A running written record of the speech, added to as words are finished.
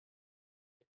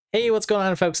Hey, what's going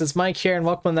on, folks? It's Mike here, and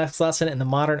welcome to the next lesson in the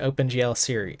Modern OpenGL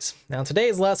series. Now, in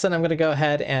today's lesson, I'm going to go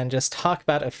ahead and just talk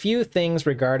about a few things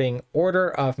regarding order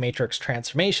of matrix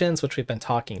transformations, which we've been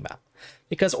talking about.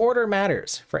 Because order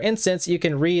matters. For instance, you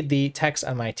can read the text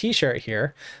on my t-shirt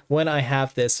here when I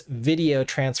have this video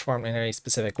transformed in a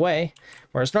specific way,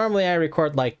 whereas normally I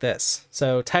record like this.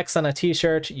 So text on a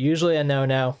t-shirt, usually a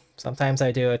no-no. Sometimes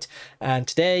I do it. And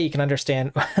today you can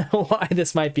understand why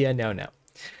this might be a no-no.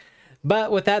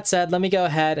 But with that said, let me go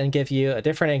ahead and give you a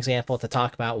different example to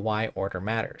talk about why order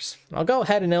matters. I'll go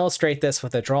ahead and illustrate this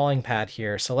with a drawing pad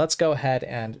here. So let's go ahead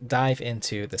and dive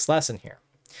into this lesson here.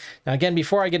 Now, again,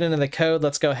 before I get into the code,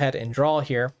 let's go ahead and draw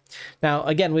here. Now,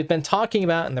 again, we've been talking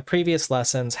about in the previous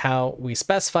lessons how we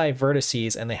specify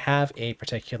vertices and they have a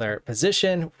particular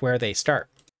position where they start.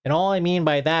 And all I mean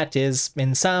by that is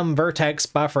in some vertex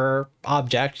buffer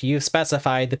object, you've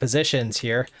specified the positions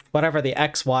here, whatever the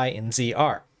X, Y, and Z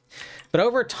are. But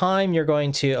over time, you're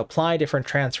going to apply different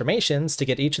transformations to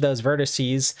get each of those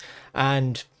vertices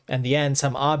and, in the end,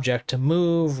 some object to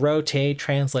move, rotate,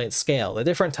 translate, scale, the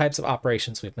different types of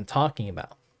operations we've been talking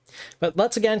about. But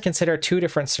let's again consider two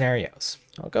different scenarios.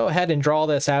 I'll go ahead and draw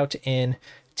this out in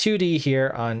 2D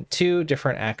here on two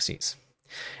different axes.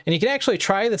 And you can actually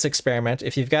try this experiment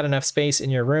if you've got enough space in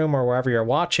your room or wherever you're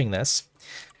watching this.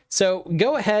 So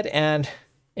go ahead and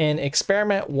in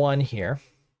experiment 1 here,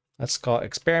 let's call it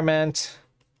experiment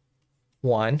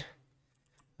 1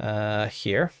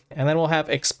 here. And then we'll have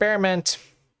experiment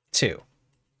 2.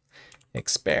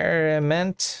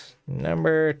 Experiment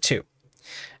number 2.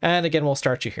 And again, we'll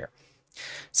start you here.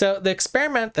 So the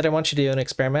experiment that I want you to do in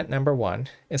experiment number 1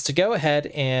 is to go ahead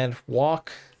and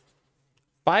walk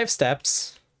 5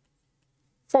 steps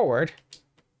forward.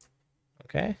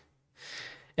 Okay.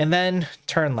 And then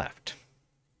turn left.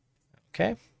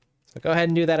 Okay. So go ahead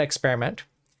and do that experiment.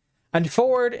 And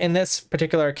forward in this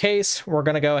particular case, we're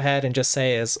going to go ahead and just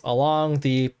say is along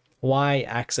the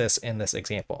y-axis in this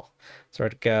example. So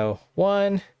we're going to go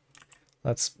 1,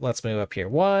 let's move up here.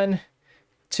 1,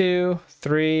 2,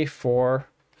 3, 4,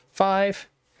 5,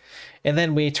 and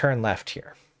then we turn left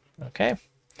here. Okay,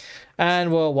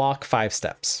 and we'll walk 5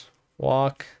 steps.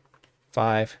 Walk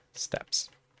 5 steps.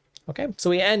 Okay, so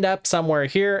we end up somewhere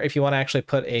here. If you want to actually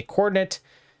put a coordinate,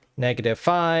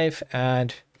 -5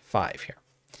 and 5 here.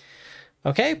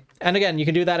 Okay, and again, you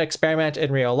can do that experiment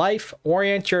in real life.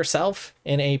 Orient yourself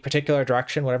in a particular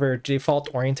direction, whatever your default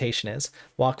orientation is.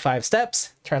 Walk 5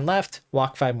 steps, turn left,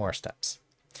 walk 5 more steps.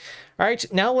 All right,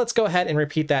 now let's go ahead and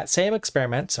repeat that same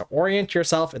experiment. So orient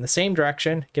yourself in the same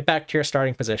direction, get back to your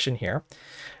starting position here.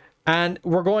 And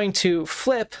we're going to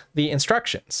flip the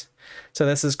instructions. So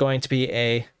this is going to be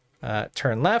a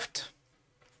turn left.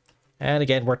 And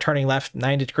again, we're turning left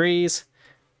 90 degrees,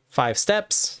 5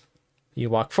 steps.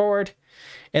 You walk forward.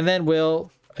 And then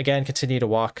we'll, again, continue to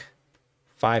walk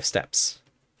 5 steps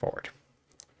forward.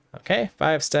 Okay,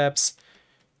 5 steps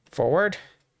forward.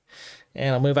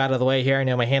 And I'll move out of the way here. I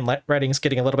know my handwriting is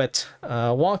getting a little bit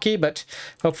wonky, but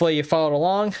hopefully you followed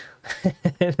along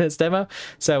in this demo.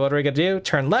 So what are we going to do?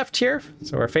 Turn left here.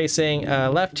 So we're facing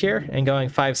left here and going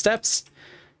 5 steps.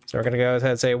 So we're going to go ahead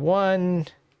and say 1,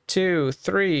 2,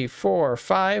 3, 4,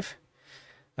 5.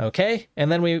 Okay,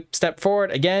 and then we step forward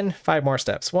again, 5 more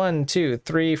steps. 1, 2,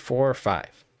 3, 4, 5.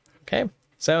 Okay,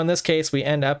 so in this case, we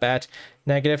end up at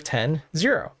 -10,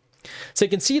 0. So you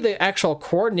can see the actual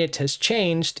coordinate has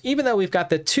changed, even though we've got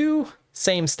the 2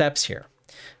 same steps here.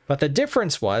 But the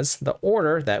difference was the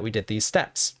order that we did these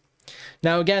steps.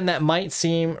 Now, again, that might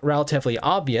seem relatively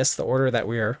obvious, the order that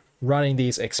we're running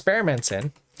these experiments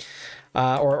in.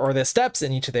 Or the steps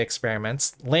in each of the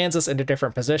experiments lands us in a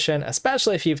different position,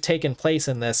 especially if you've taken place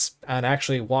in this and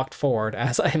actually walked forward,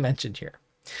 as I mentioned here.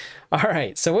 All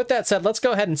right, so with that said, let's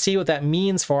go ahead and see what that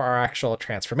means for our actual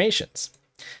transformations.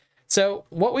 So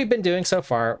what we've been doing so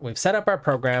far, we've set up our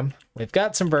program, we've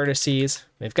got some vertices,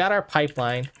 we've got our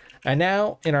pipeline, and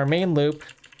now in our main loop,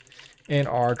 in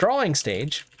our drawing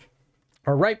stage,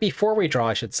 or right before we draw,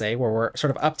 I should say, where we're sort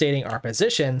of updating our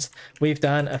positions, we've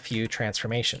done a few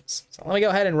transformations. So let me go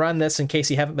ahead and run this in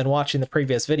case you haven't been watching the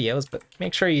previous videos, but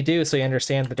make sure you do so you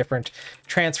understand the different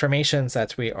transformations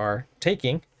that we are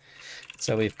taking.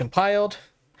 So we've compiled,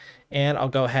 and I'll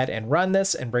go ahead and run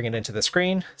this and bring it into the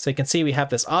screen. So you can see we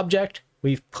have this object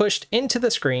we've pushed into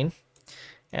the screen.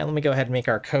 And let me go ahead and make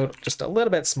our code just a little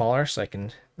bit smaller so I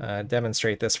can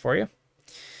demonstrate this for you.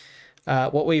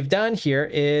 What we've done here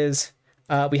is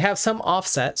we have some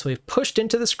offset, so we've pushed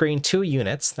into the screen 2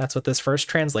 units. That's what this first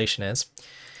translation is.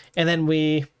 And then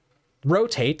we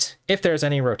rotate, if there's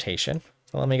any rotation.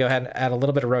 So let me go ahead and add a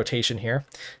little bit of rotation here.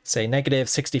 Say negative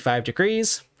 65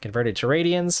 degrees, converted to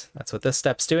radians. That's what this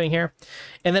step's doing here.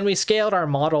 And then we scaled our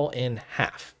model in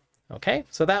half. Okay,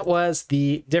 so that was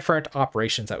the different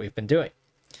operations that we've been doing.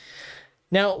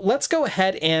 Now let's go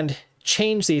ahead and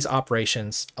change these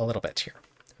operations a little bit here.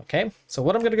 Okay, so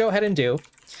what I'm going to go ahead and do,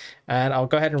 and I'll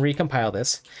go ahead and recompile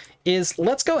this, is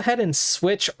let's go ahead and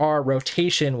switch our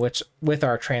rotation with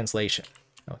our translation.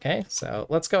 Okay, so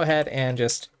let's go ahead and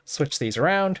just switch these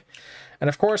around. And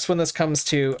of course, when this comes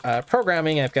to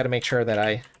programming, I've got to make sure that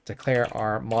I declare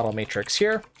our model matrix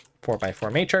here, 4x4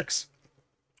 matrix.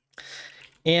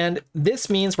 And this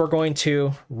means we're going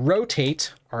to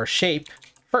rotate our shape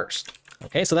first.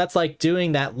 Okay, so that's like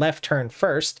doing that left turn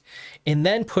first and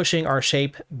then pushing our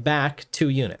shape back 2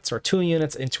 units or 2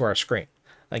 units into our screen.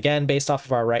 Again, based off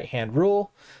of our right hand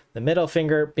rule, the middle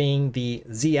finger being the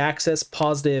z-axis,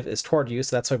 positive is toward you,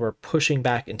 so that's why we're pushing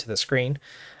back into the screen.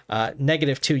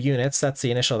 Negative 2 units, that's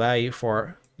the initial value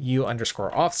for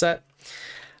u_offset.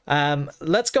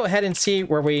 Let's go ahead and see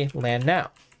where we land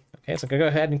now. Okay, so I'm gonna go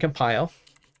ahead and compile.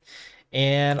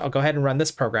 And I'll go ahead and run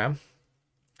this program.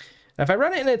 Now, if I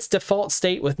run it in its default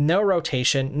state with no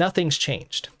rotation, nothing's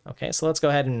changed. Okay, so let's go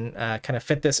ahead and kind of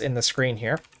fit this in the screen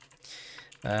here,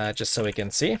 just so we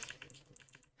can see.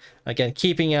 Again,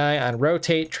 keeping an eye on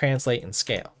rotate, translate, and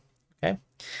scale. Okay,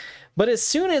 but as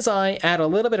soon as I add a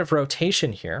little bit of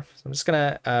rotation here, so I'm just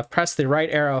gonna press the right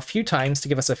arrow a few times to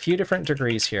give us a few different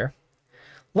degrees here.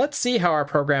 Let's see how our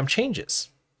program changes.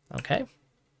 Okay.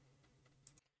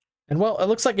 And well, it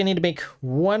looks like I need to make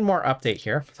one more update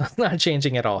here. So it's not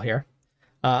changing at all here.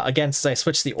 Again, since I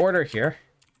switched the order here,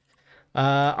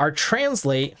 our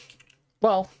translate,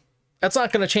 well, that's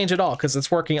not going to change at all because it's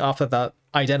working off of the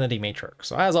identity matrix.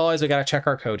 So as always, we got to check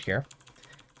our code here.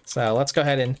 So let's go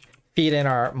ahead and feed in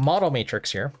our model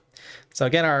matrix here. So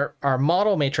again, our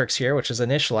model matrix here, which is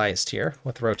initialized here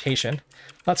with rotation.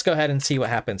 Let's go ahead and see what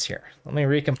happens here. Let me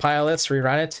recompile this,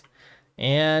 rerun it.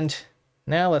 And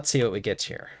now let's see what we get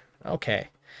here. Okay,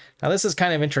 now this is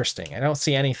kind of interesting. I don't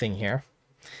see anything here.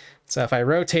 So if I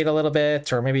rotate a little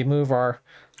bit or maybe move our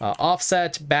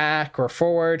offset back or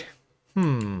forward,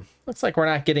 looks like we're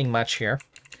not getting much here.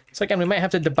 So again, we might have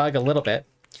to debug a little bit.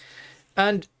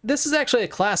 And this is actually a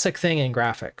classic thing in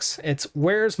graphics. It's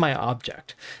where's my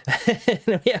object?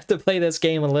 We have to play this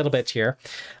game a little bit here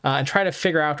and try to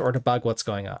figure out or debug what's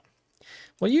going on.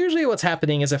 Well, usually what's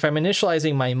happening is if I'm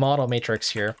initializing my model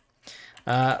matrix here,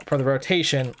 for the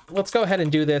rotation, let's go ahead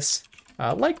and do this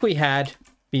like we had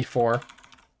before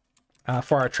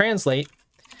for our translate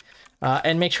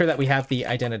and make sure that we have the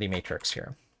identity matrix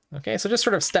here. Okay, so just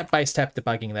sort of step-by-step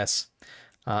debugging this.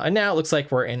 And now it looks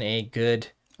like we're in a good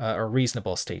or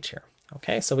reasonable state here.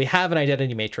 Okay, so we have an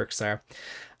identity matrix there.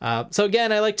 So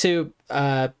again, I like to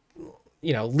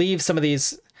leave some of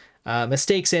these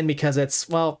mistakes in because it's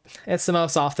the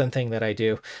most often thing that I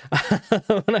do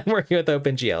when I'm working with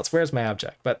OpenGL. It's where's my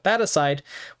object? But that aside,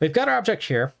 we've got our object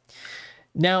here.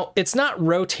 Now, it's not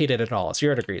rotated at all,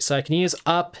 0 degrees. So I can use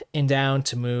up and down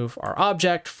to move our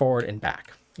object forward and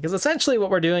back. Because essentially what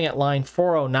we're doing at line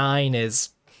 409 is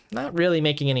not really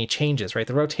making any changes, right?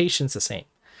 The rotation's the same.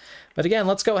 But again,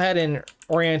 let's go ahead and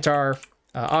orient our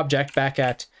object back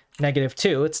at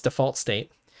 -2, its default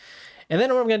state. And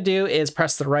then what I'm going to do is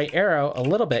press the right arrow a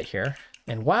little bit here.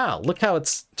 And wow, look how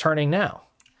it's turning now.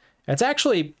 It's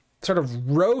actually sort of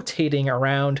rotating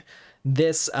around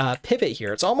this pivot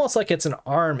here. It's almost like it's an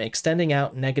arm extending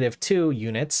out -2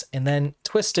 units and then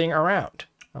twisting around.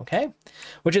 Okay,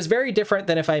 which is very different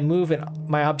than if I move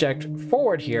my object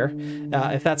forward here,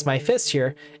 if that's my fist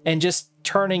here, and just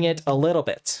turning it a little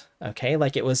bit, okay,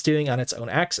 like it was doing on its own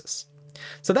axis.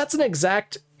 So that's an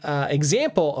exact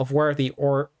example of where the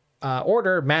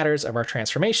order matters of our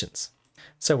transformations.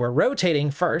 So we're rotating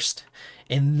first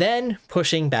and then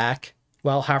pushing back,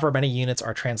 well, however many units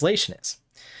our translation is.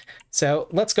 So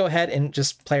let's go ahead and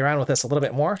just play around with this a little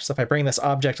bit more. So if I bring this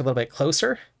object a little bit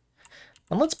closer,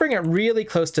 and let's bring it really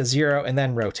close to 0 and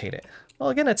then rotate it. Well,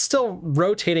 again, it's still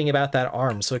rotating about that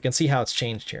arm, so we can see how it's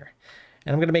changed here.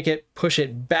 And I'm going to make it push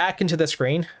it back into the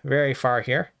screen very far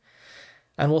here.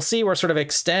 And we'll see we're sort of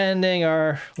extending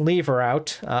our lever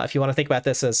out, if you want to think about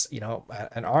this as,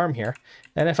 an arm here.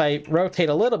 And if I rotate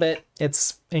a little bit,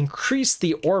 it's increased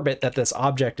the orbit that this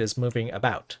object is moving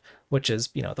about, which is,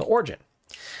 the origin.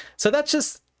 So that's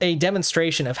just a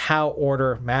demonstration of how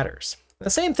order matters. The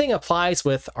same thing applies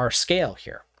with our scale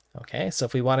here. Okay, so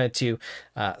if we wanted to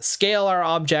scale our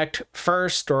object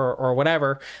first or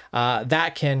whatever,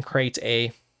 that can create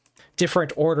a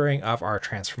different ordering of our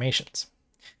transformations.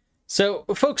 So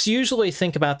folks usually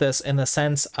think about this in the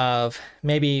sense of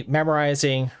maybe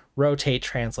memorizing rotate,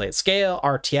 translate, scale,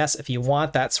 RTS, if you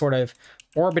want that sort of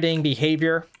orbiting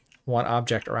behavior, one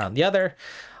object around the other,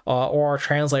 or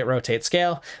translate, rotate,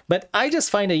 scale. But I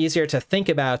just find it easier to think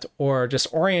about or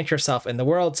just orient yourself in the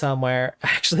world somewhere,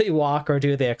 actually walk or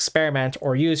do the experiment,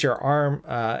 or use your arm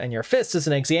and your fist as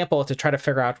an example to try to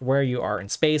figure out where you are in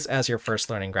space as you're first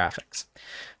learning graphics.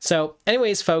 So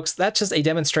anyways, folks, that's just a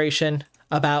demonstration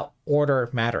about order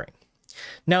mattering.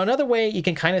 Now, another way you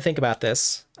can kind of think about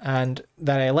this, and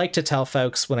that I like to tell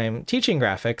folks when I'm teaching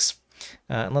graphics,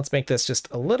 and let's make this just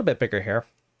a little bit bigger here,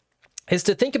 is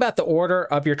to think about the order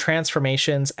of your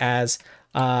transformations as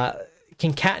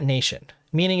concatenation.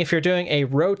 Meaning if you're doing a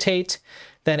rotate,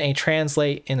 then a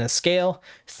translate in a scale,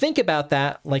 think about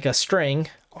that like a string,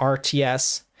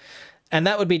 RTS, and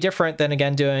that would be different than,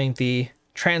 again, doing the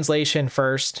translation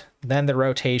first, then the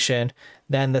rotation,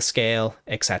 then the scale,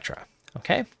 etc.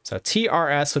 Okay, so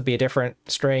TRS would be a different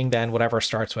string than whatever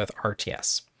starts with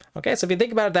RTS. Okay, so if you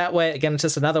think about it that way, again, it's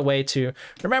just another way to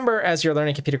remember as you're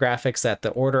learning computer graphics that the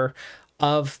order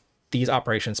of these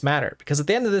operations matter. Because at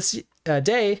the end of this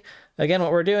day, again,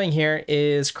 what we're doing here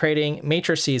is creating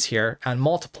matrices here and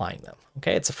multiplying them.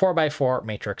 Okay, it's a 4x4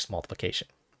 matrix multiplication.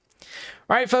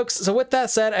 All right, folks, so with that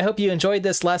said, I hope you enjoyed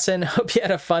this lesson. Hope you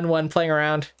had a fun one playing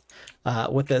around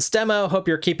with this demo. Hope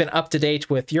you're keeping up to date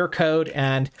with your code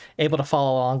and able to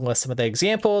follow along with some of the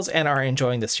examples and are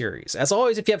enjoying the series. As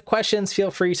always, if you have questions,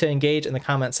 feel free to engage in the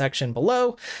comment section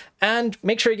below, and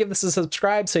make sure you give this a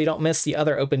subscribe so you don't miss the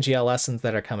other OpenGL lessons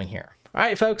that are coming here. All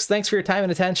right, folks, thanks for your time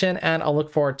and attention, and I'll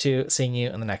look forward to seeing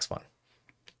you in the next one.